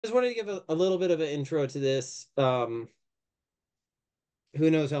just wanted to give a little bit of an intro to this. Who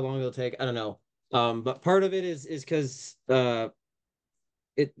knows how long it'll take? I don't know. But part of it is because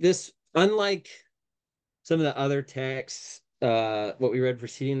this unlike some of the other texts, what we read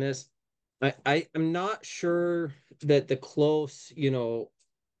preceding this, I'm not sure that the close,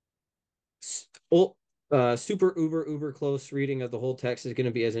 s- ul- super uber close reading of the whole text is going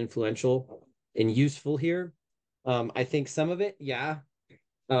to be as influential and useful here. I think some of it, yeah.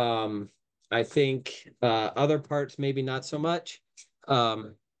 Um, I think other parts maybe not so much.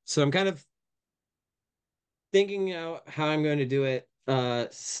 So I'm kind of thinking out how I'm going to do it.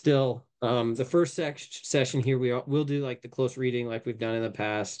 Still, the first session here we'll do like the close reading like we've done in the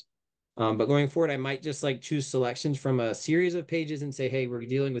past. But going forward, I might just like choose selections from a series of pages and say, hey, we're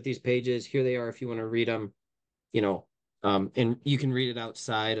dealing with these pages. Here they are if you want to read them, you know. And you can read it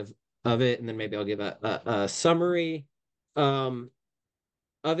outside of it, and then maybe I'll give a summary um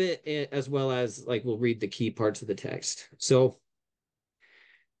of it as well as like we'll read the key parts of the text. So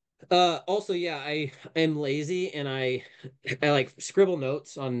also, yeah, I am lazy and I like scribble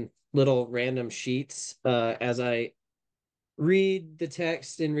notes on little random sheets as I read the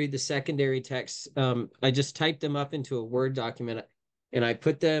text and read the secondary text. I just typed them up into a Word document and I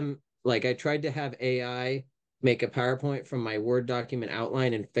put them like I tried to have AI make a PowerPoint from my Word document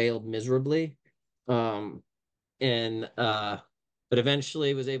outline and failed miserably. Um, and but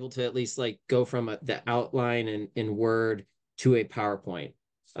eventually was able to at least like go from the outline in Word to a PowerPoint.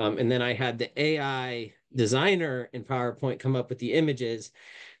 And then I had the AI designer in PowerPoint come up with the images,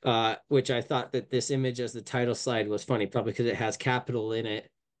 which I thought that this image as the title slide was funny, probably because it has capital in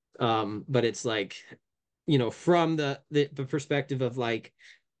it. But it's like, from the perspective of like,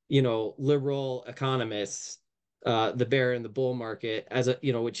 liberal economists, the bear and the bull market as a,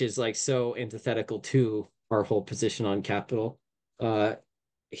 which is like so antithetical to our whole position on capital uh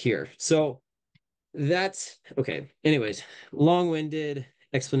here. So that's okay. Anyways, long-winded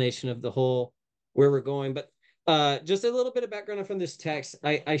explanation of the whole where we're going, but just a little bit of background from this text.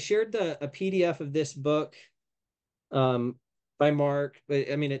 I shared a PDF of this book um by Mark,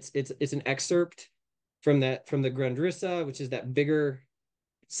 but I mean it's an excerpt from the Grundrisse, which is that bigger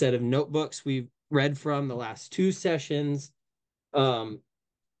set of notebooks we've read from the last two sessions. Um,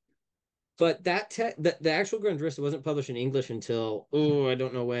 but the actual Grundrisse wasn't published in English until I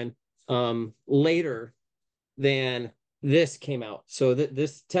don't know when, later than this came out. So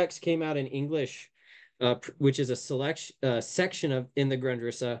this text came out in English, which is a selection section of in the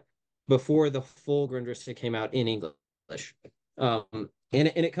Grundrisse before the full Grundrisse came out in English. And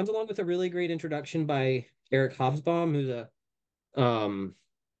it comes along with a really great introduction by Eric Hobsbawm, who's a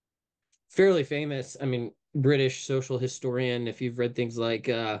fairly famous, I mean, British social historian. If you've read things like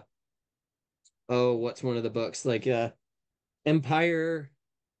what's one of the books? Like Empire,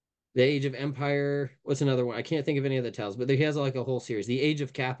 The Age of Empire. What's another one? I can't think of any of the titles, but he has like a whole series. The Age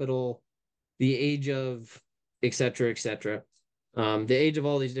of Capital, The Age of et cetera, et cetera. The age of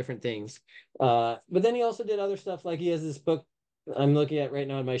all these different things. But then he also did other stuff, like he has this book I'm looking at right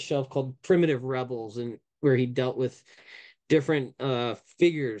now on my shelf called Primitive Rebels, and where he dealt with different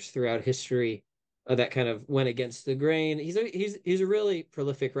figures throughout history that kind of went against the grain. He's a really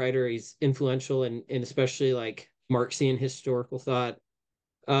prolific writer. He's influential in especially like Marxian historical thought.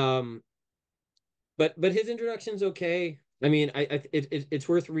 Um, but his introduction's okay. I mean, it's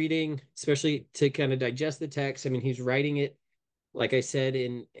worth reading, especially to kind of digest the text. I mean, he's writing it, like I said,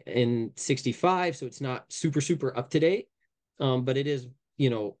 in 65, so it's not super up to date. But it is,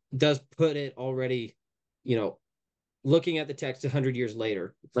 does put it already, you know, looking at the text 100 years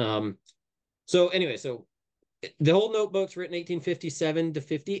later. So anyway, so the whole notebook's written 1857 to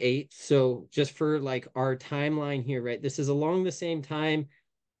 58. So just for like our timeline here, right? This is along the same time,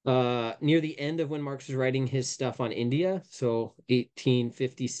 near the end of when Marx was writing his stuff on India. So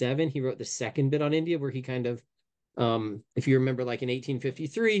 1857, he wrote the second bit on India, where he kind of, if you remember, like in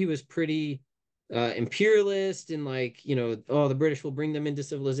 1853, he was pretty imperialist and like, oh, the British will bring them into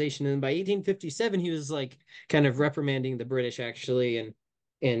civilization. And by 1857, he was like kind of reprimanding the British actually,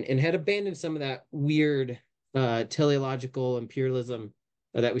 and had abandoned some of that weird teleological imperialism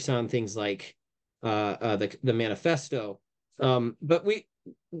that we saw in things like the manifesto. But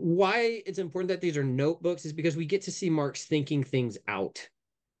why it's important that these are notebooks is because we get to see Marx thinking things out.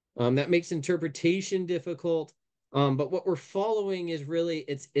 That makes interpretation difficult. But what we're following is really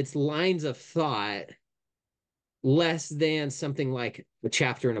it's lines of thought less than something like a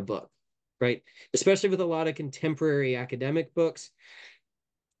chapter in a book, right? Especially with a lot of contemporary academic books,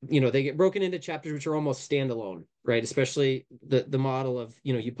 they get broken into chapters which are almost standalone, right? Especially the model of,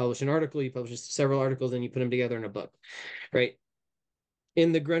 you publish an article, you publish several articles, and you put them together in a book, right?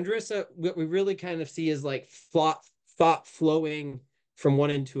 in the Grundrisse, what we really kind of see is like thought flowing from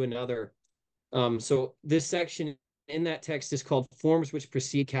one into another. So this section in that text is called Forms Which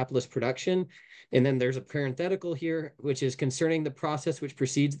Precede Capitalist Production. And then there's a parenthetical here, which is concerning the process which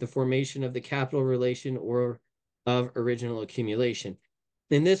precedes the formation of the capital relation or of original accumulation.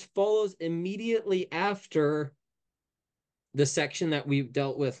 And this follows immediately after the section that we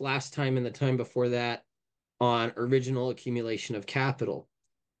dealt with last time and the time before that on original accumulation of capital,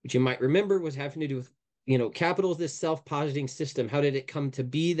 which you might remember was having to do with, capital is this self-positing system. How did it come to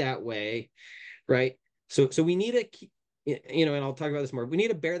be that way, right? So we need and I'll talk about this more. We need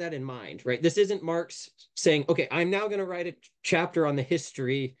to bear that in mind, right? This isn't Marx saying, okay, I'm now going to write a chapter on the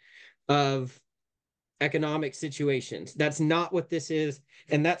history of economic situations. That's not what this is.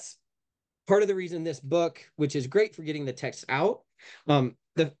 And that's part of the reason this book, which is great for getting the text out,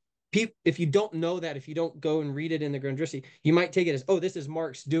 if you don't know that, if you don't go and read it in the Grundrisse, you might take it as, oh, this is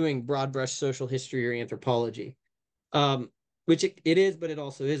Marx doing broad brush social history or anthropology, which it is, but it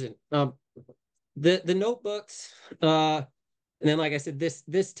also isn't. The notebooks, and then, like I said,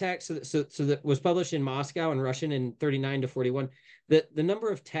 this text, so that was published in Moscow in Russian in 39 to 41. The number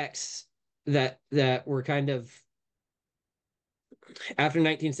of texts that were kind of after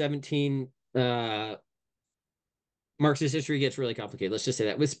 1917, Marxist history gets really complicated. Let's just say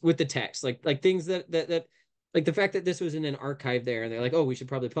that with the text, like things that like the fact that this was in an archive there, and they're like, oh, we should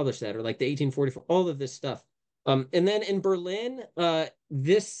probably publish that, or like the 1844, all of this stuff. And then in Berlin,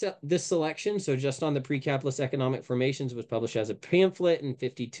 this selection, so just on the pre-capitalist economic formations, was published as a pamphlet in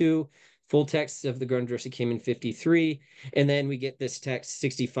 52. Full text of the Grundrisse came in 53, and then we get this text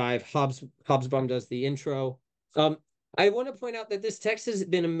 65. Hobsbawm does the intro. I want to point out that this text has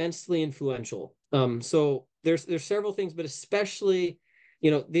been immensely influential. So there's several things, but especially,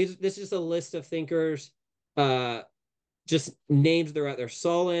 this is just a list of thinkers, just names they're out there.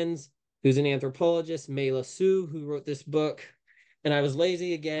 Solons, who's an anthropologist, Mela Su, who wrote this book. And I was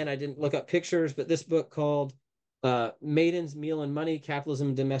lazy again. I didn't look up pictures, but this book called Maidens, Meal and Money, Capitalism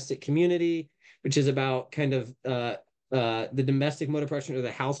and Domestic Community, which is about kind of the domestic mode of production or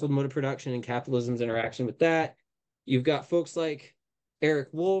the household mode of production and capitalism's interaction with that. You've got folks like Eric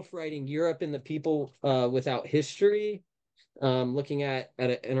Wolf writing Europe and the People Without History, looking at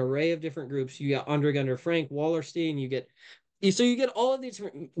an array of different groups. You got Andre Gunder Frank, Wallerstein, you get all of these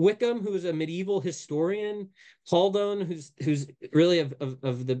different, Wickham, who's a medieval historian, Haldane, who's really of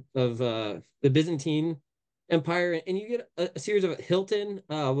the Byzantine Empire, and you get a series of Hilton,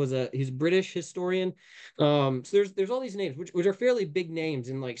 he's a British historian. So there's all these names which are fairly big names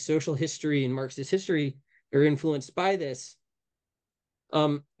in like social history and Marxist history are influenced by this.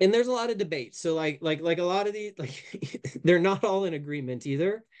 And there's a lot of debate. So like a lot of these, like they're not all in agreement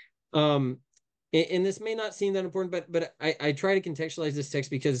either. And this may not seem that important, but I try to contextualize this text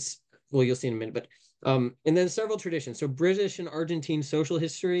because, well, you'll see in a minute. But and then several traditions. So British and Argentine social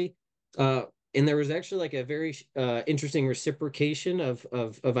history, and there was actually like a very interesting reciprocation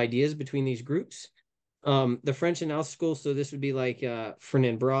of ideas between these groups. The French and Alsace school. So this would be like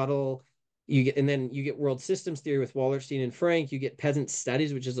Fernand Braudel. And then you get world systems theory with Wallerstein and Frank. You get peasant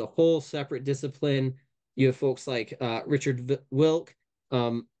studies, which is a whole separate discipline. You have folks like Richard Wilk,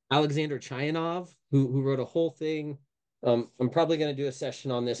 Alexander Chayanov, who wrote a whole thing. I'm probably going to do a session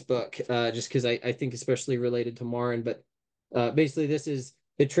on this book just because I think especially related to Marin. But basically, this is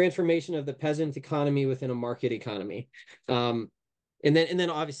the transformation of the peasant economy within a market economy. And then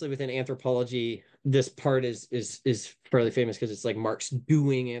obviously within anthropology, this part is fairly famous because it's like Marx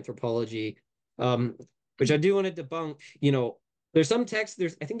doing anthropology, which I do want to debunk. There's some text. I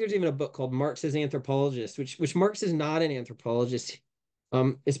think there's even a book called Marx as Anthropologist, which Marx is not an anthropologist.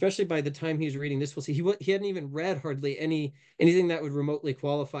 Especially by the time he's reading this, we'll see he hadn't even read hardly anything that would remotely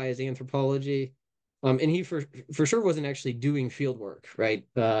qualify as anthropology. And he for sure wasn't actually doing field work, right?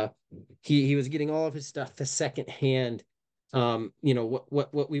 He was getting all of his stuff secondhand.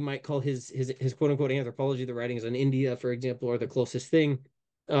 What we might call his quote unquote anthropology, the writings on India, for example, are the closest thing.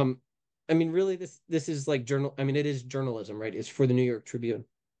 I mean, really, this is like journal. I mean, it is journalism, right? It's for the New York Tribune.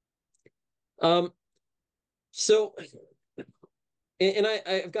 So, and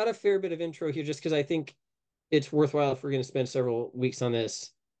I've got a fair bit of intro here just because I think it's worthwhile if we're going to spend several weeks on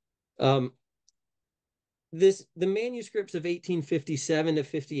this. The manuscripts of 1857 to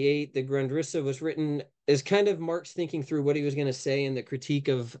 58, the Grundrisse, was written as kind of Marx thinking through what he was going to say in the critique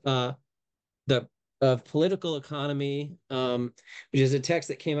of political economy, which is a text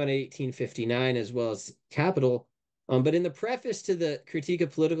that came out in 1859 as well as Capital. But in the preface to the critique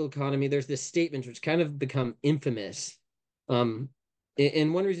of political economy, there's this statement which kind of become infamous.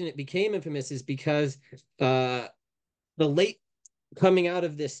 And one reason it became infamous is because the late coming out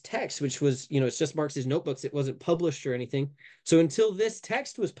of this text, which was, it's just Marx's notebooks. It wasn't published or anything. So until this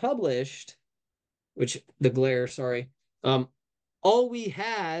text was published, which the glare, sorry, all we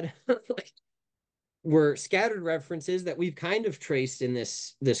had were scattered references that we've kind of traced in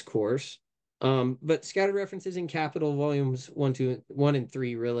this course, but scattered references in Capital volumes 1 and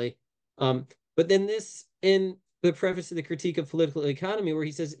 3, really. But then this in the preface to the Critique of Political Economy, where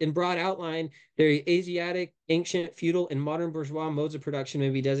he says, in broad outline, the Asiatic, ancient, feudal, and modern bourgeois modes of production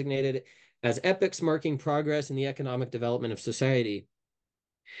may be designated as epochs marking progress in the economic development of society.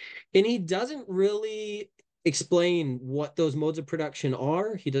 And he doesn't really explain what those modes of production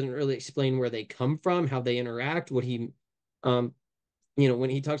are. He doesn't really explain where they come from, how they interact, what he, when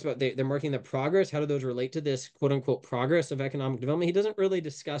he talks about they're marking the progress, how do those relate to this quote unquote progress of economic development? He doesn't really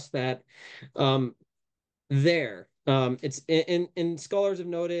discuss that there. It's and scholars have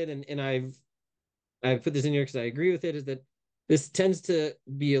noted, and I've put this in here because I agree with it, is that this tends to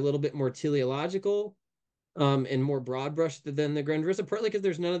be a little bit more teleological and more broad brushed than the Grundrisse, partly because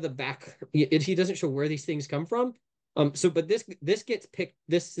there's none of the back. He doesn't show where these things come from. But this gets picked.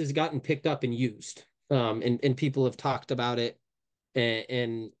 This has gotten picked up and used, and people have talked about it,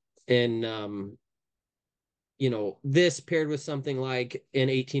 and this paired with something like an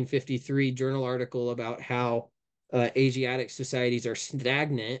 1853 journal article about how Asiatic societies are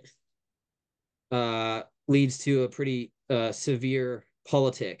stagnant leads to a pretty severe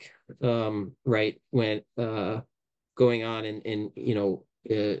politic, right, when going on in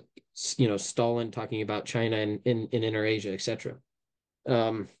Stalin talking about China and in Inner Asia, etc.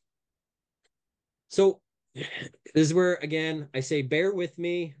 So this is where, again, I say bear with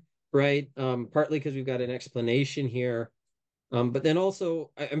me, right? Partly because we've got an explanation here, but then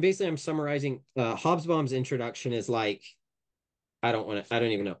also I'm summarizing. Hobsbawm's introduction is like, I don't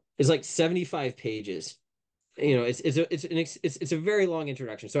even know. It's like 75 pages. It's a very long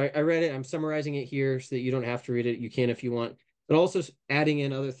introduction. So I read it. I'm summarizing it here so that you don't have to read it. You can if you want, but also adding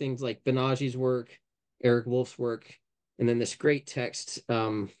in other things like Benagi's work, Eric Wolf's work, and then this great text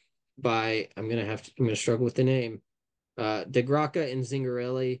by I'm gonna struggle with the name, De Gracca and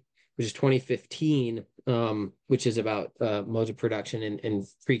Zingarelli, which is 2015, which is about modes of production in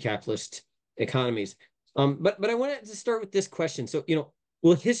pre-capitalist economies. But I wanted to start with this question. So,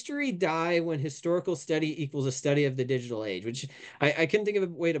 will history die when historical study equals a study of the digital age? Which I couldn't think of a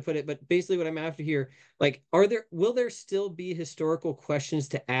way to put it, but basically what I'm after here, like, will there still be historical questions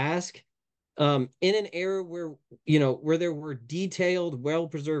to ask in an era where there were detailed,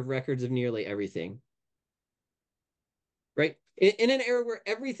 well-preserved records of nearly everything, right? In an era where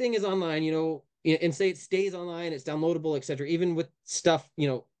everything is online, and say it stays online, it's downloadable, etc. Even with stuff,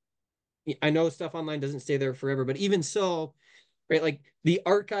 I know stuff online doesn't stay there forever, but even so, right, like the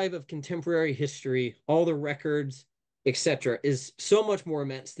archive of contemporary history, all the records, etc., is so much more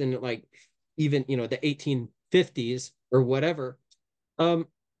immense than like even the 1850s or whatever.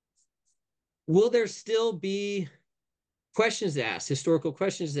 Will there still be questions to ask, historical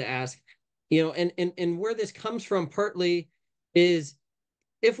questions to ask? And where this comes from partly is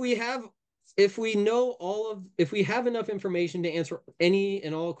if we have if we have enough information to answer any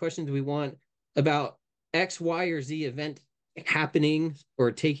and all questions we want about X, Y, or Z event happening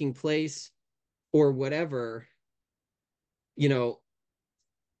or taking place or whatever,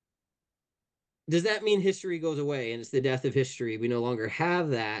 does that mean history goes away and it's the death of history? We no longer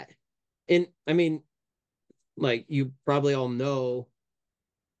have that. And I mean, like you probably all know,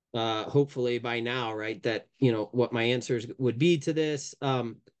 hopefully by now, right, that what my answers would be to this,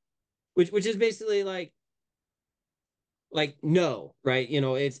 which is basically like no, right?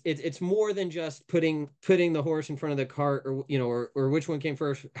 It's more than just putting the horse in front of the cart, or which one came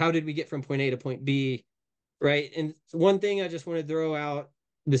first. How did we get from point A to point B, right? And one thing I just want to throw out,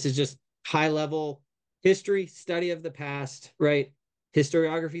 this is just high level history, study of the past, right?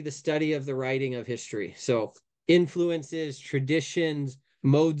 Historiography, the study of the writing of history. So influences, traditions,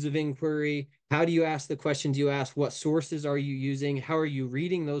 modes of inquiry. How do you ask the questions you ask? What sources are you using? How are you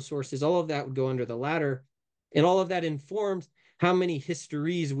reading those sources? All of that would go under the latter. And all of that informs how many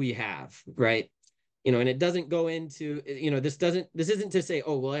histories we have, right? And it doesn't go into, this isn't to say,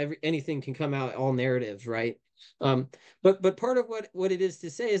 oh, well, anything can come out, all narratives, right? But part of what it is to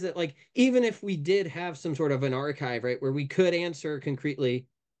say is that, like, even if we did have some sort of an archive, right, where we could answer concretely,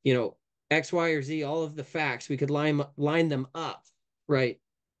 X, Y, or Z, all of the facts, we could line them up, right?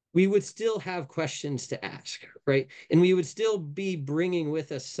 We would still have questions to ask, right? And we would still be bringing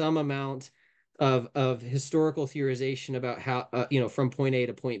with us some amount of historical theorization about how, from point A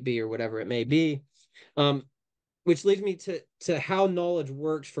to point B or whatever it may be. Which leads me to how knowledge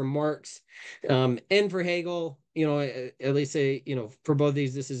works for Marx and for Hegel at least say, for both of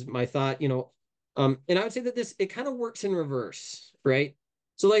these, this is my thought, and I would say that it kind of works in reverse, right?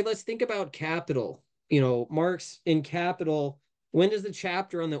 So like, let's think about capital. Marx in Capital, when does the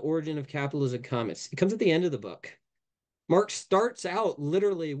chapter on the origin of capitalism come? It comes at the end of the book. Marx starts out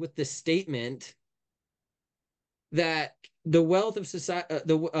literally with the statement that the wealth of society,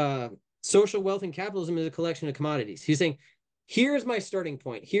 the social wealth in capitalism is a collection of commodities. He's saying, here's my starting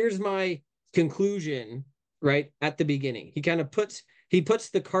point. Here's my conclusion, right at the beginning. He kind of puts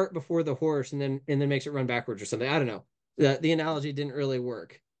the cart before the horse, and then makes it run backwards or something. I don't know. The analogy didn't really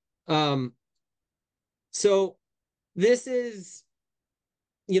work. So this is,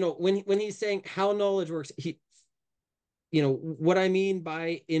 when he's saying how knowledge works, what I mean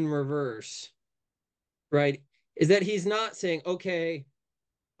by in reverse, right, is that he's not saying, okay,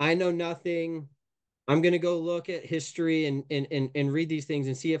 I know nothing. I'm going to go look at history and read these things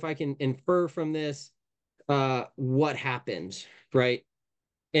and see if I can infer from this what happened, right?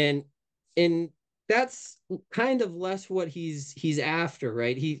 And that's kind of less what he's after,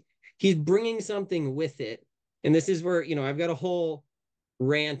 right? He's bringing something with it, and this is where I've got a whole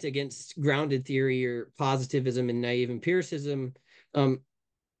rant against grounded theory or positivism and naive empiricism,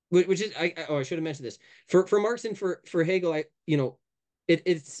 which is I should have mentioned this for Marx and for Hegel.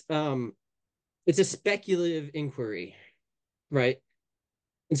 It's a speculative inquiry, right?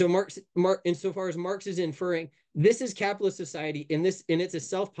 And so Marx, insofar as Marx is inferring, this is capitalist society, and it's a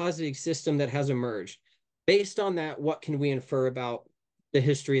self-positive system that has emerged. Based on that, what can we infer about the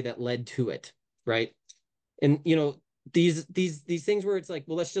history that led to it, right? And these things where it's like,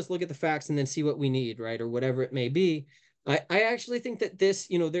 well, let's just look at the facts and then see what we need, right, or whatever it may be. I actually think that this,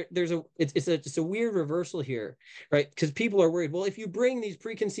 it's a weird reversal here, right? Because people are worried, well, if you bring these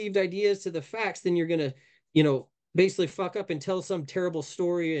preconceived ideas to the facts, then you're gonna, basically fuck up and tell some terrible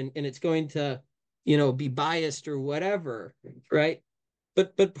story, and it's going to, be biased or whatever, right?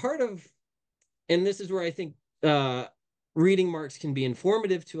 But part of, and this is where I think reading Marx can be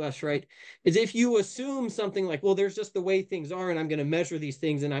informative to us, right? Is if you assume something like, well, there's just the way things are, and I'm going to measure these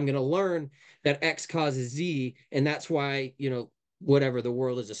things, and I'm going to learn that X causes Z, and that's why, whatever, the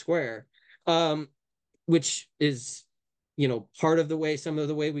world is a square, which is, part of some of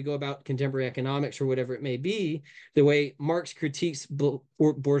the way we go about contemporary economics or whatever it may be, the way Marx critiques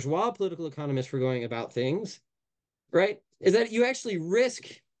bourgeois political economists for going about things, right? Is that you actually risk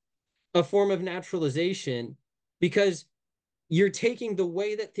a form of naturalization because you're taking the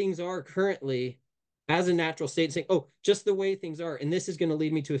way that things are currently as a natural state and saying, oh, just the way things are. And this is going to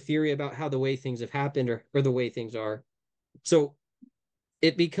lead me to a theory about how the way things have happened or the way things are. So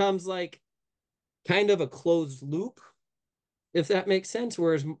it becomes like kind of a closed loop, if that makes sense,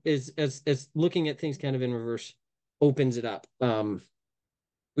 whereas as looking at things kind of in reverse opens it up.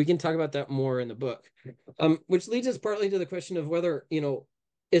 We can talk about that more in the book, which leads us partly to the question of whether,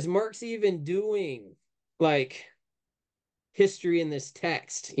 is Marx even doing like history in this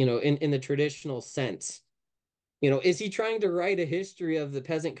text, in the traditional sense? Is he trying to write a history of the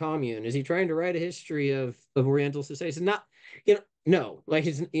peasant commune? Is he trying to write a history of Oriental society? It's not, no, like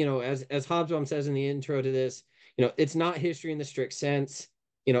his, as Hobsbawm says in the intro to this, it's not history in the strict sense.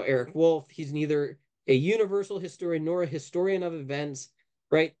 Eric Wolf, he's neither a universal historian nor a historian of events,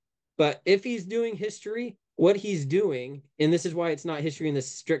 right? But if he's doing history, what he's doing, and this is why it's not history in the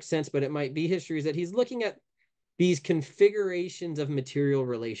strict sense, but it might be history, is that he's looking at these configurations of material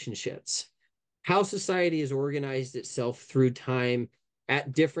relationships, how society has organized itself through time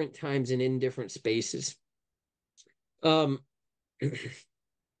at different times and in different spaces. And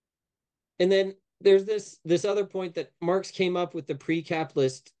then there's this other point that Marx came up with, the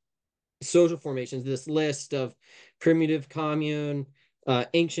pre-capitalist social formations, this list of primitive commune,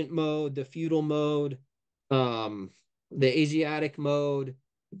 ancient mode, the feudal mode, the Asiatic mode,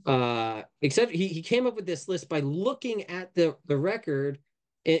 except he came up with this list by looking at the record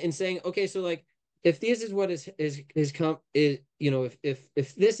and saying, okay, so like if this is what is come is,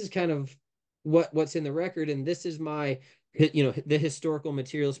 if this is kind of what's in the record, and this is my the historical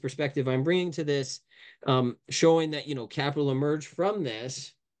materialist perspective I'm bringing to this, showing that capital emerged from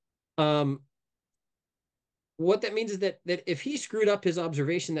this, what that means is that if he screwed up his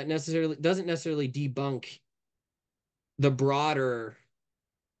observation, that doesn't necessarily debunk the broader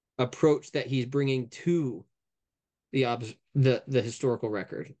approach that he's bringing to the historical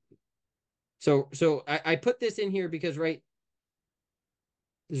record. So I put this in here because, right,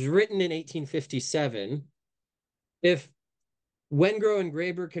 it was written in 1857. If Wengrow and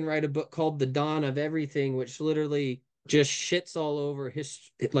Graeber can write a book called The Dawn of Everything, which literally just shits all over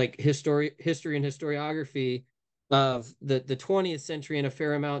history and historiography of the 20th century and a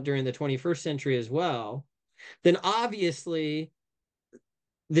fair amount during the 21st century as well, then obviously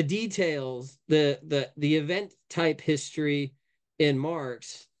the details, the event type history in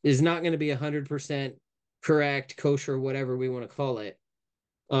Marx is not going to be 100% correct, kosher, whatever we want to call it.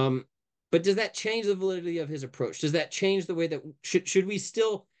 But does that change the validity of his approach? Does that change the way that should we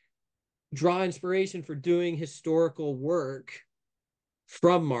still draw inspiration for doing historical work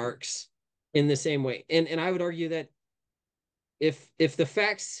from Marx in the same way? And I would argue that if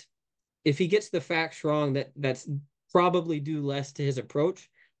he gets the facts wrong, that's probably due less to his approach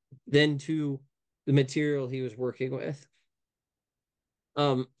than to the material he was working with.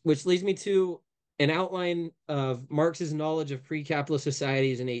 Which leads me to an outline of Marx's knowledge of pre-capitalist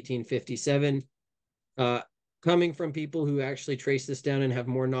societies in 1857, coming from people who actually trace this down and have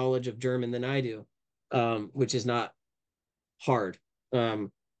more knowledge of German than I do, which is not hard.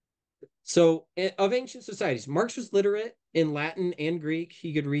 So of ancient societies, Marx was literate in Latin and Greek.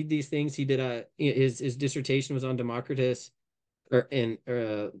 He could read these things. He did his dissertation was on Democritus,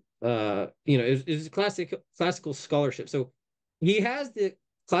 it was classical scholarship. So he has the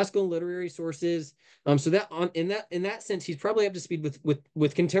classical and literary sources. So that in that sense, he's probably up to speed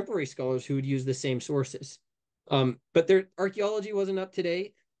with contemporary scholars who would use the same sources. But their archaeology wasn't up to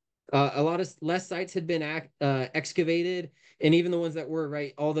date. A lot of less sites had been excavated, and even the ones that were,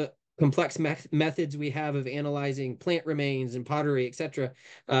 right, all the complex methods we have of analyzing plant remains and pottery, etc.,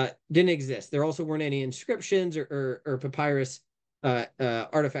 didn't exist. There also weren't any inscriptions or papyrus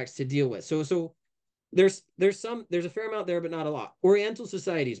artifacts to deal with. So there's a fair amount there, but not a lot. Oriental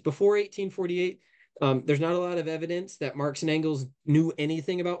societies before 1848. There's not a lot of evidence that Marx and Engels knew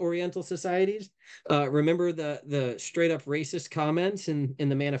anything about Oriental societies. Remember the straight up racist comments in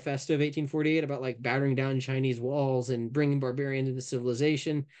the manifesto of 1848 about like battering down Chinese walls and bringing barbarians into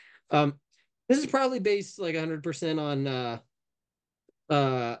civilization. This is probably based like 100%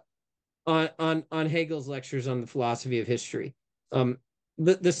 on Hegel's lectures on the philosophy of history.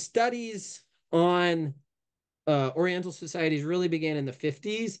 The studies on Oriental societies really began in the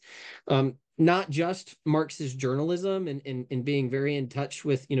 50s. Not just Marx's journalism and being very in touch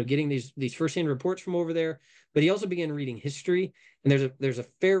with, getting these firsthand reports from over there, but he also began reading history. And there's a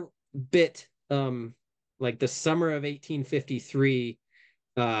fair bit, like the summer of 1853,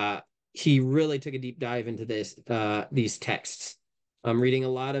 he really took a deep dive into these texts. Reading a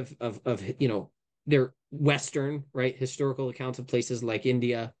lot of their Western, right, historical accounts of places like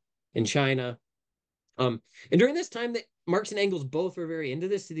India and China. And during this time, that Marx and Engels both were very into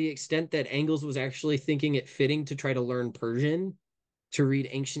this, to the extent that Engels was actually thinking it fitting to try to learn Persian to read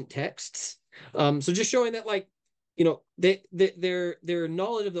ancient texts. So just showing that, like, their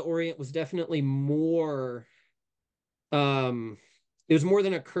knowledge of the Orient was definitely more. It was more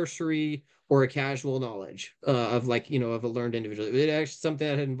than a cursory or a casual knowledge of, like, of a learned individual. It actually something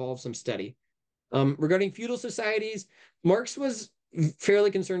that had involved some study. Regarding feudal societies, Marx was fairly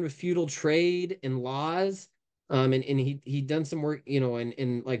concerned with feudal trade and laws. And he'd done some work,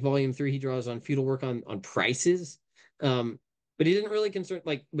 in like volume 3, he draws on feudal work on prices. But he didn't really concern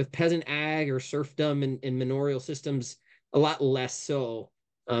like with peasant ag or serfdom and manorial systems, a lot less so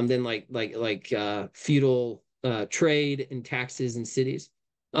than like feudal trade and taxes in cities.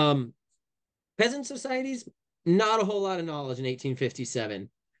 Peasant societies, not a whole lot of knowledge in 1857.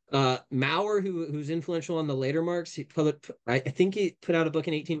 Maurer, who's influential on the later Marx, I think he put out a book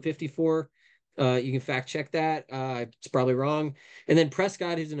in 1854. You can fact check that. It's probably wrong. And then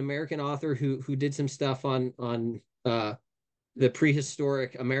Prescott, who's an American author who did some stuff on the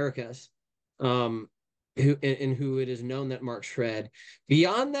prehistoric Americas, who it is known that Marx read.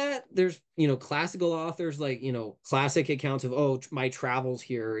 Beyond that, there's classical authors like classic accounts of my travels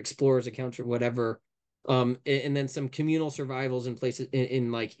here, explorers accounts or whatever. And then some communal survivals in places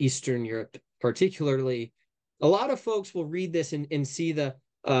in like Eastern Europe, particularly. A lot of folks will read this and see the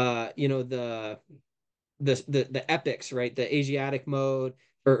epics, right? The Asiatic mode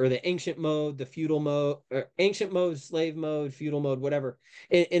or the ancient mode, the feudal mode, or ancient mode, slave mode, feudal mode, whatever,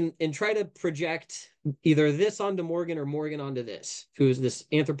 and try to project either this onto Morgan or Morgan onto this, who is this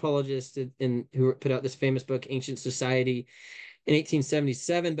anthropologist and who put out this famous book, Ancient Society, in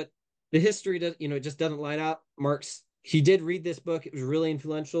 1877. But the history does, it just doesn't line up. Marx, he did read this book. It was really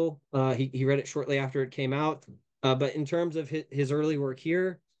influential. He read it shortly after it came out. But in terms of his early work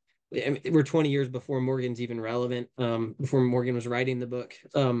here, I mean, we're 20 years before Morgan's even relevant, before Morgan was writing the book.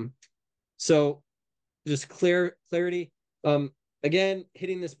 So just clarity. Again,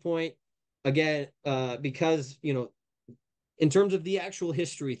 hitting this point again, because, in terms of the actual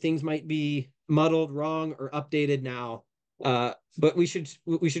history, things might be muddled, wrong, or updated now. But we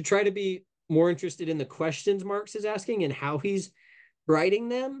should try to be more interested in the questions Marx is asking and how he's writing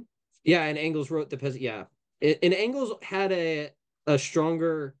them. Yeah, and Engels wrote the peasant. Yeah, and Engels had a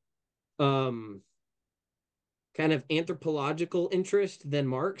stronger kind of anthropological interest than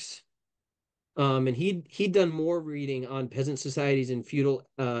Marx. And he'd done more reading on peasant societies and feudal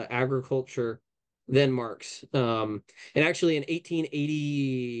agriculture than Marx. And actually in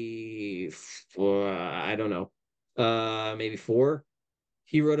 1884, I don't know, maybe four,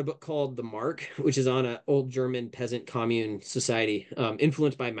 he wrote a book called The Mark, which is on an old German peasant commune society,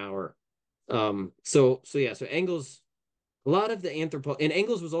 influenced by Maurer. So Engels, a lot of the and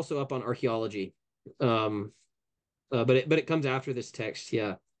Engels was also up on archaeology. Um, but it comes after this text,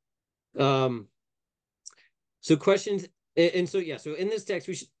 yeah. Um, so questions, and so yeah, so in this text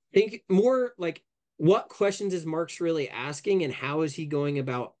we should think more like what questions is Marx really asking, and how is he going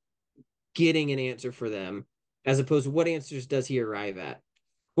about getting an answer for them, as opposed to what answers does he arrive at.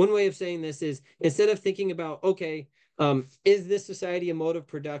 One way of saying this is, instead of thinking about, okay, is this society a mode of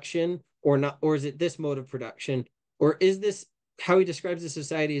production or not, or is it this mode of production, or is this how he describes the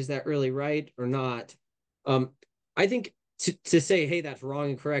society, is that really right or not? I think to say, hey, that's wrong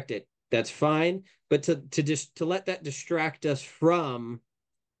and correct it, that's fine, but to let that distract us from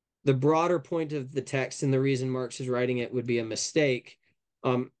the broader point of the text and the reason Marx is writing it would be a mistake.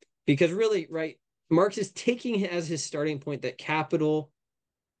 Because really, right, Marx is taking as his starting point that capital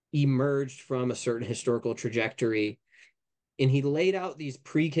emerged from a certain historical trajectory, and he laid out these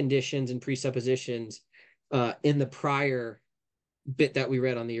preconditions and presuppositions in the prior bit that we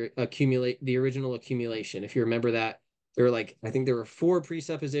read on the original accumulation. If you remember that, there were like, I think there were four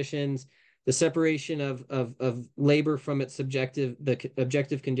presuppositions. The separation of labor from its the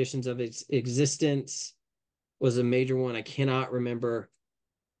objective conditions of its existence was a major one. I cannot remember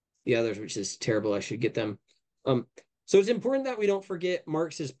the others, which is terrible. I should get them. So it's important that we don't forget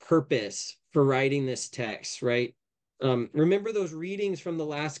Marx's purpose for writing this text, right? Remember those readings from the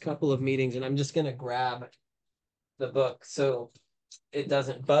last couple of meetings, and I'm just going to grab the book so it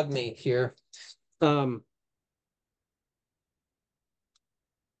doesn't bug me here.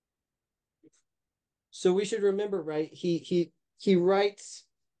 So we should remember, right? He writes.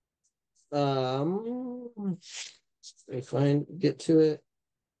 If I get to it,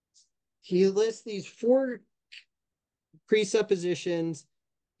 he lists these four presuppositions,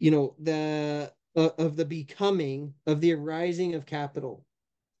 of the becoming of the arising of capital,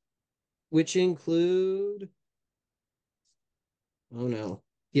 which include, oh no,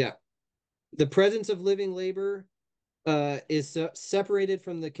 yeah, the presence of living labor is separated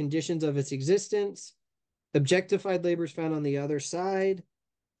from the conditions of its existence. Objectified labor is found on the other side,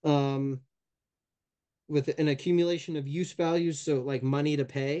 with an accumulation of use values, so like money to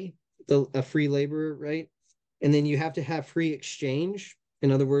pay a free laborer, right? And then you have to have free exchange.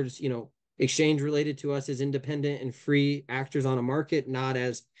 In other words, exchange related to us as independent and free actors on a market, not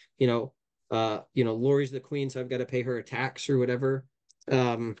as, Lori's the queen, so I've got to pay her a tax or whatever.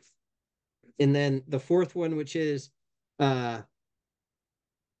 And then the fourth one, which is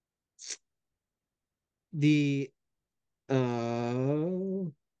the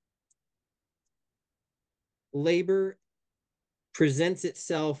labor presents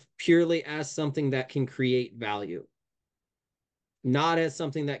itself purely as something that can create value, not as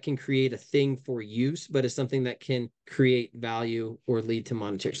something that can create a thing for use, but as something that can create value or lead to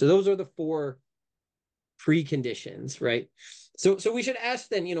monetary. So those are the four preconditions, right? So we should ask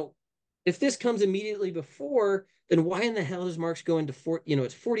then, if this comes immediately before, then why in the hell does Marx go into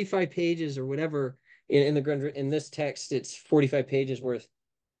it's 45 pages or whatever in this text, it's 45 pages worth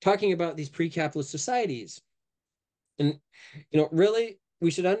talking about these pre-capitalist societies. And, really, we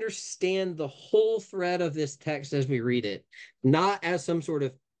should understand the whole thread of this text as we read it, not as some sort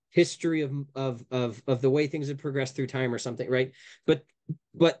of history of the way things have progressed through time or something, right? But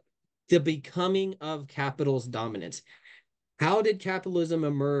the becoming of capital's dominance. How did capitalism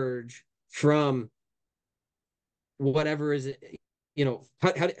emerge from whatever is it,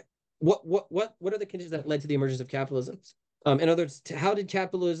 what are the conditions that led to the emergence of capitalism? In other words, how did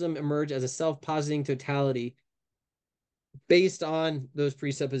capitalism emerge as a self-positing totality based on those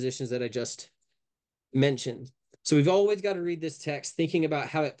presuppositions that I just mentioned? So we've always got to read this text thinking about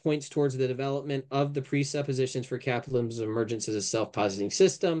how it points towards the development of the presuppositions for capitalism's emergence as a self-positing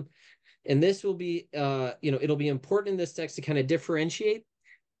system. And this will be, it'll be important in this text to kind of differentiate,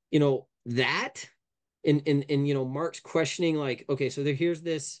 that in Marx questioning, like, okay, so here's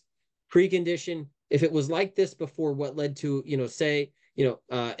this precondition. If it was like this before, what led to, say,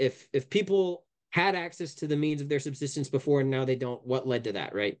 if people had access to the means of their subsistence before and now they don't, what led to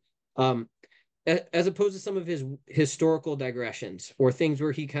that, right? As opposed to some of his historical digressions or things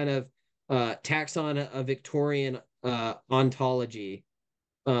where he kind of tacks on a Victorian ontology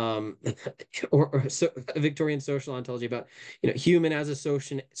um, or so, Victorian social ontology about human as a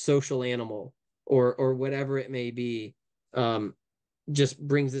social animal, or whatever it may be, um, just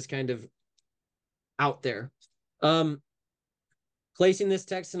brings this kind of out there. Um, Placing this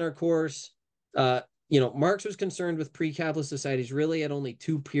text in our course, Marx was concerned with pre-capitalist societies really at only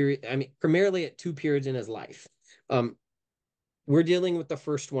two periods. I mean, primarily at two periods in his life. We're dealing with the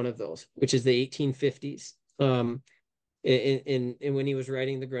first one of those, which is the 1850s. In when he was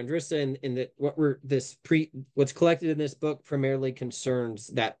writing the Grundrisse, and that what's collected in this book primarily concerns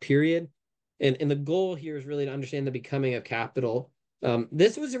that period, and the goal here is really to understand the becoming of capital.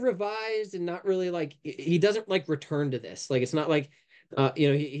 This was revised and not really like he doesn't like return to this. Like it's not like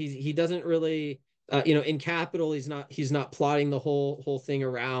he doesn't really in Capital he's not plotting the whole thing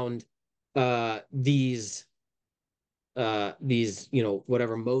around these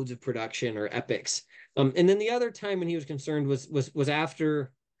whatever modes of production or epics. And then the other time when he was concerned was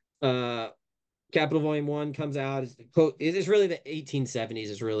after uh, Capital Volume 1 comes out. It's really the 1870s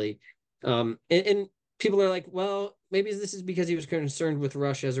is really, and people are like, well, maybe this is because he was concerned with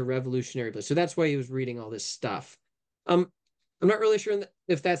Russia as a revolutionary place, so that's why he was reading all this stuff. I'm not really sure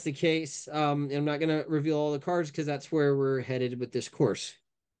if that's the case. I'm not going to reveal all the cards because that's where we're headed with this course.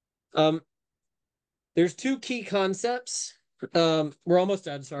 There's two key concepts. We're almost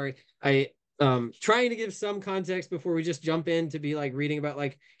done. Sorry. I trying to give some context before we just jump in to be like reading about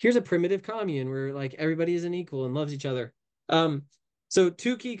like here's a primitive commune where like everybody is an equal and loves each other. So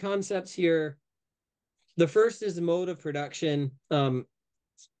two key concepts here. The first is the mode of production. Both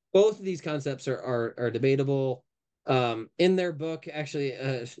of these concepts are debatable. In their book, actually,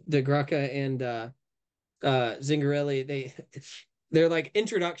 De Gracca and Zingarelli, their like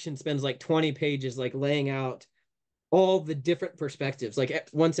introduction spends like 20 pages like laying out all the different perspectives. Like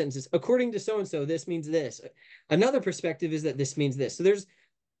one sentence is, according to so and so, this means this. Another perspective is that this means this. So there's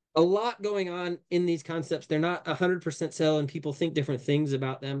a lot going on in these concepts. They're not 100% settled, and people think different things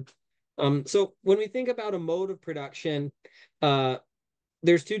about them. So when we think about a mode of production,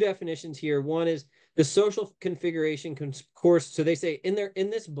 there's two definitions here. One is the social configuration course. So they say in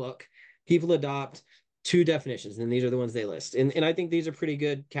this book, people adopt two definitions, and these are the ones they list. And I think these are pretty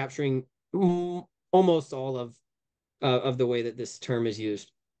good, capturing almost all of the way that this term is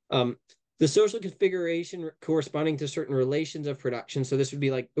used. The social configuration corresponding to certain relations of production. So this would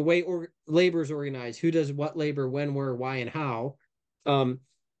be like the way labor is organized, who does what labor, when, where, why, and how.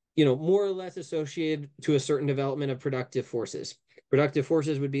 More or less associated to a certain development of productive forces. Productive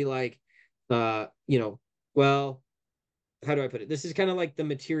forces would be like, well, how do I put it? This is kind of like the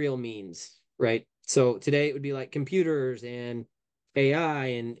material means, right? So today it would be like computers and AI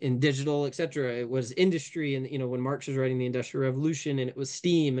and digital, etc. It was industry, and when Marx was writing the Industrial Revolution, and it was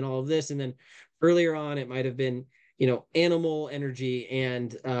steam and all of this, and then earlier on it might have been animal energy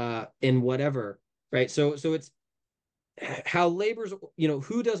and whatever, right? So it's how labor's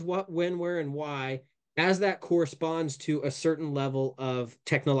who does what, when, where, and why, as that corresponds to a certain level of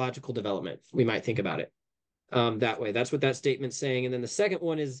technological development. We might think about it that way. That's what that statement's saying. And then the second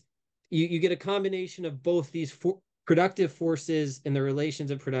one is you get a combination of both these productive forces and the relations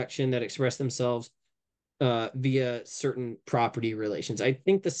of production that express themselves via certain property relations. I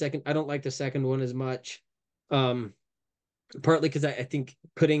don't like the second one as much, partly because I think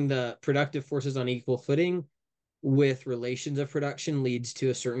putting the productive forces on equal footing with relations of production leads to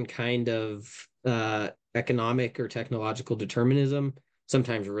a certain kind of economic or technological determinism,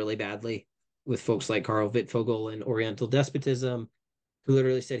 sometimes really badly, with folks like Karl Wittfogel and Oriental Despotism, who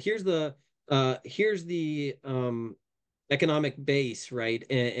literally said, here's the economic base, right?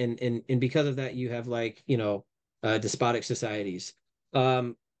 And because of that, you have like, despotic societies.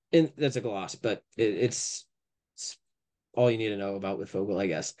 And that's a gloss, but it's all you need to know about Wittfogel, I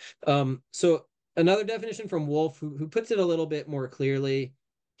guess. So another definition from Wolff, who puts it a little bit more clearly,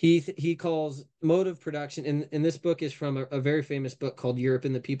 he calls mode of production, and this book is from a very famous book called Europe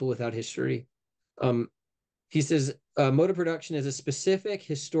and the People Without History. He says mode of production is a specific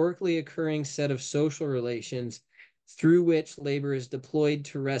historically occurring set of social relations through which labor is deployed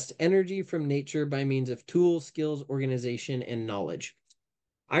to wrest energy from nature by means of tools, skills, organization, and knowledge.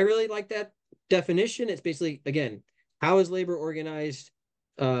 I really like that definition. It's basically, again, how is labor organized?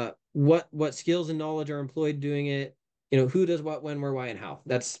 What skills and knowledge are employed doing it? Who does what, when, where, why, and how?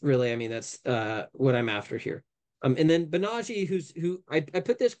 That's really, that's what I'm after here. And then Banaji, who I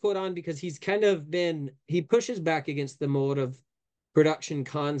put this quote on because he pushes back against the mode of production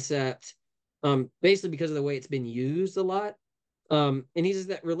concept, basically because of the way it's been used a lot. And he says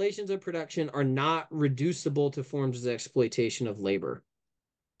that relations of production are not reducible to forms of exploitation of labor.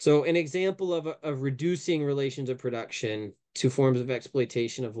 So an example of reducing relations of production to forms of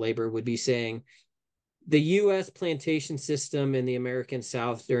exploitation of labor would be saying the U.S. plantation system in the American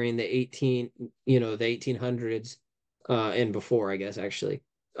South during the 1800s and before, I guess, actually,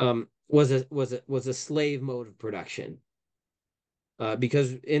 was a slave mode of production.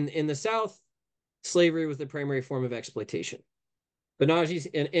 Because in the South, slavery was the primary form of exploitation. Benagi's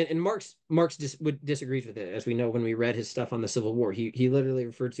and Marx disagrees with it, as we know when we read his stuff on the Civil War. He literally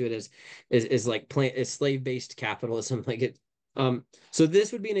referred to it as like as slave-based capitalism. Like it. So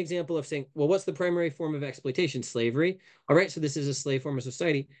this would be an example of saying, well, what's the primary form of exploitation? Slavery. All right, so this is a slave form of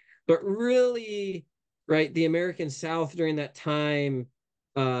society. But really, right, the American South during that time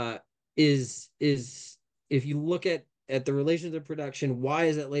is if you look at the relations of production, why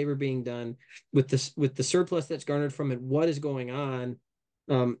is that labor being done with the surplus that's garnered from it? What is going on?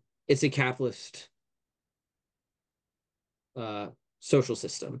 It's a capitalist social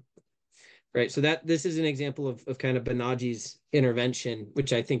system, right? So that this is an example of kind of Benagi's intervention,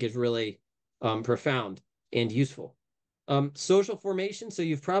 which I think is really profound and useful. Social formation. So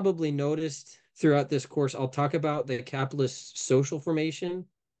you've probably noticed throughout this course, I'll talk about the capitalist social formation.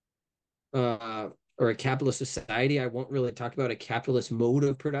 Or a capitalist society. I won't really talk about a capitalist mode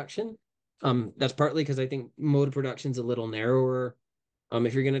of production. That's partly because I think mode of production is a little narrower.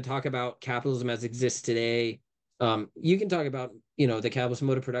 If you're going to talk about capitalism as it exists today, you can talk about the capitalist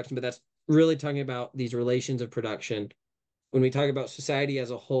mode of production, but that's really talking about these relations of production. When we talk about society as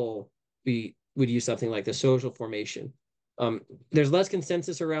a whole, we would use something like the social formation. There's less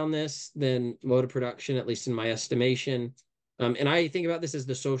consensus around this than mode of production, at least in my estimation. And I think about this as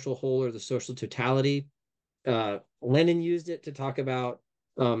the social whole or the social totality. Lenin used it to talk about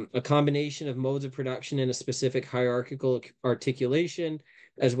a combination of modes of production in a specific hierarchical articulation,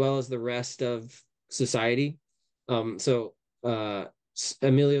 as well as the rest of society. So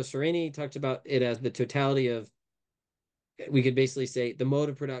Emilio Sereni talked about it as the totality of, we could basically say, the mode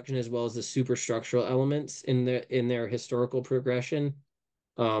of production as well as the superstructural elements in their historical progression.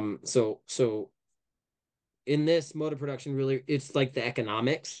 So in this mode of production, really, it's like the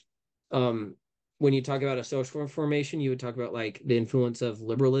economics. When you talk about a social formation, you would talk about like the influence of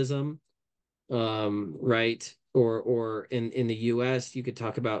liberalism, right? Or in the U.S., you could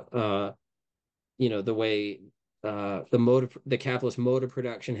talk about the way the capitalist mode of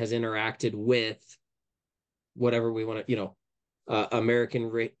production has interacted with whatever we want to, American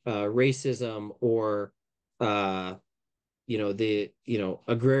racism or the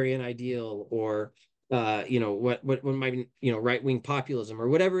agrarian ideal or what might be right-wing populism or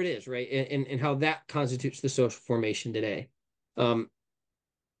whatever it is, right? And how that constitutes the social formation today. And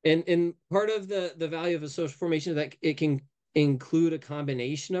part of the value of a social formation is that it can include a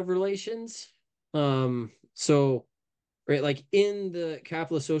combination of relations. So right, like in the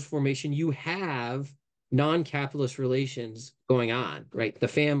capitalist social formation, you have non-capitalist relations going on, right? The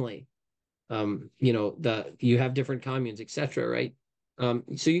family, you have different communes, etc., right?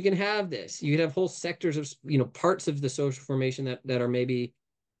 So you can have this. You can have whole sectors of parts of the social formation that are maybe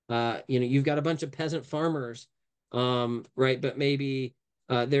you've got a bunch of peasant farmers, right? But maybe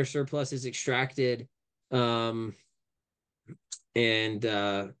their surplus is extracted and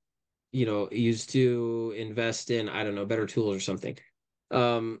used to invest in, I don't know, better tools or something.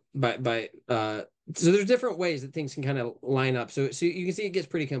 So there's different ways that things can kind of line up. So you can see it gets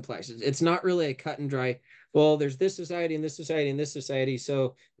pretty complex. It's not really a cut and dry, well, there's this society and this society and this society.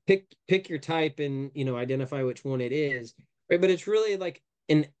 So pick your type and identify which one it is. Right. But it's really like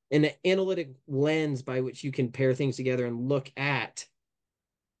an analytic lens by which you can pair things together and look at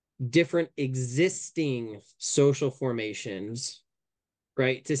different existing social formations,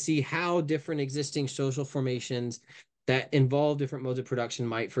 right? To see how different existing social formations that involve different modes of production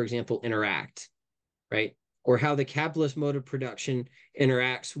might, for example, interact, right? Or how the capitalist mode of production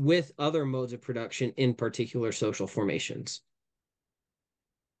interacts with other modes of production in particular social formations.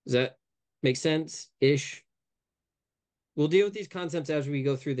 Does that make sense-ish? We'll deal with these concepts as we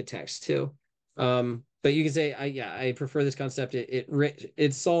go through the text too. But you can say, I prefer this concept.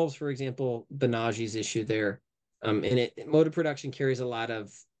 It solves, for example, Benagi's issue there. And mode of production carries a lot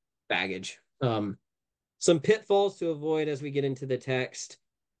of baggage. Some pitfalls to avoid as we get into the text.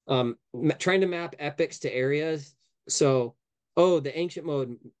 Trying to map epochs to areas. So, the ancient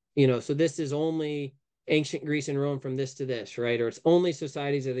mode, so this is only ancient Greece and Rome from this to this, right? Or it's only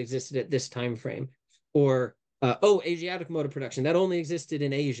societies that existed at this time frame. Or, Asiatic mode of production, that only existed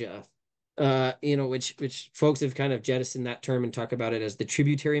in Asia. Which folks have kind of jettisoned that term and talk about it as the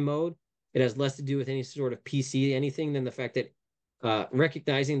tributary mode. It has less to do with any sort of PC anything than the fact that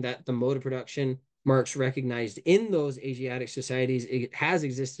recognizing that the mode of production Marx recognized in those Asiatic societies, it has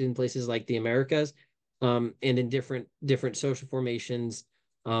existed in places like the Americas, and in different social formations.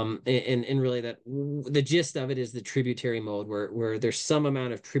 And really that the gist of it is the tributary mode, where there's some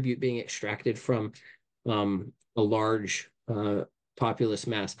amount of tribute being extracted from a large populous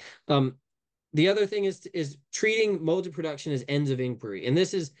mass. The other thing is treating modes of production as ends of inquiry. And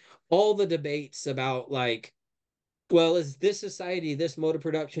this is all the debates about, like, well, is this society this mode of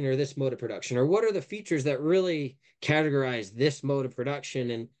production or this mode of production? Or what are the features that really categorize this mode of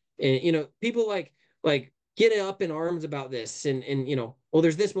production? And people like get up in arms about this and well,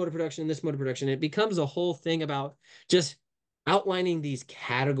 there's this mode of production, this mode of production. It becomes a whole thing about just outlining these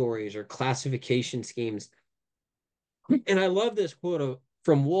categories or classification schemes. And I love this quote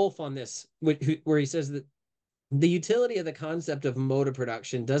from Wolff on this, where he says that the utility of the concept of mode of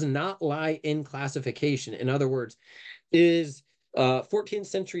production does not lie in classification. In other words, is 14th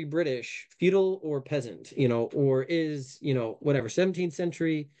century British feudal or peasant, or is, whatever, 17th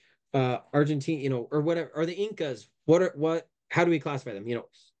century Argentine, or whatever, or the Incas, how do we classify them?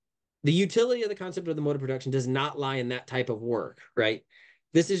 The utility of the concept of the mode of production does not lie in that type of work, right?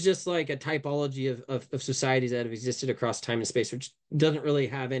 This is just like a typology of societies that have existed across time and space, which doesn't really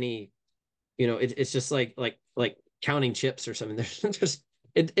have any, it's just like counting chips or something. There's just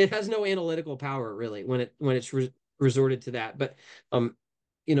it has no analytical power really when it's resorted to that. But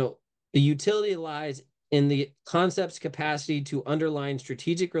the utility lies in the concept's capacity to underline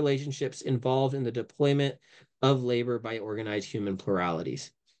strategic relationships involved in the deployment of labor by organized human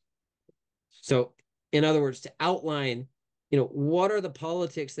pluralities. So, in other words, to outline, what are the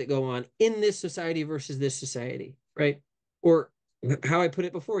politics that go on in this society versus this society, right? Or how I put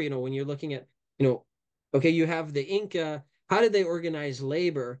it before, when you're looking at, okay, you have the Inca, how did they organize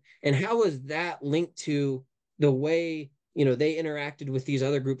labor? And how was that linked to the way, they interacted with these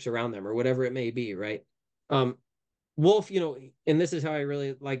other groups around them or whatever it may be, right? Wolff, and this is how I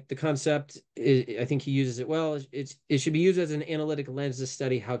really like the concept. I think he uses it well. It should be used as an analytic lens to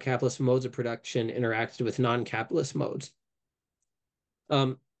study how capitalist modes of production interacted with non-capitalist modes.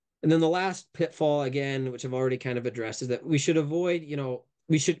 And then the last pitfall, again, which I've already kind of addressed, is that we should avoid,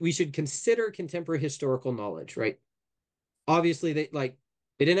 we should consider contemporary historical knowledge, right? Obviously, they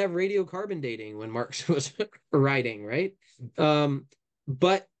didn't have radiocarbon dating when Marx was writing, right?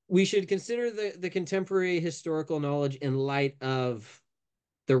 But we should consider the contemporary historical knowledge in light of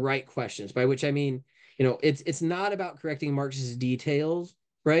the right questions, by which I mean, it's not about correcting Marx's details,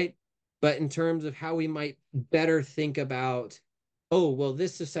 right? But in terms of how we might better think about, oh, well,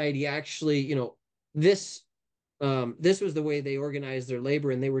 this society actually, this was the way they organized their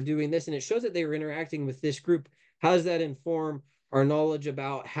labor and they were doing this, and it shows that they were interacting with this group. How does that inform our knowledge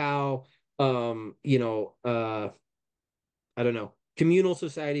about how, I don't know, communal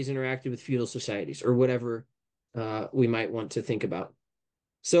societies interacted with feudal societies or whatever we might want to think about?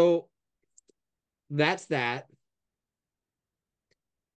 So that's that.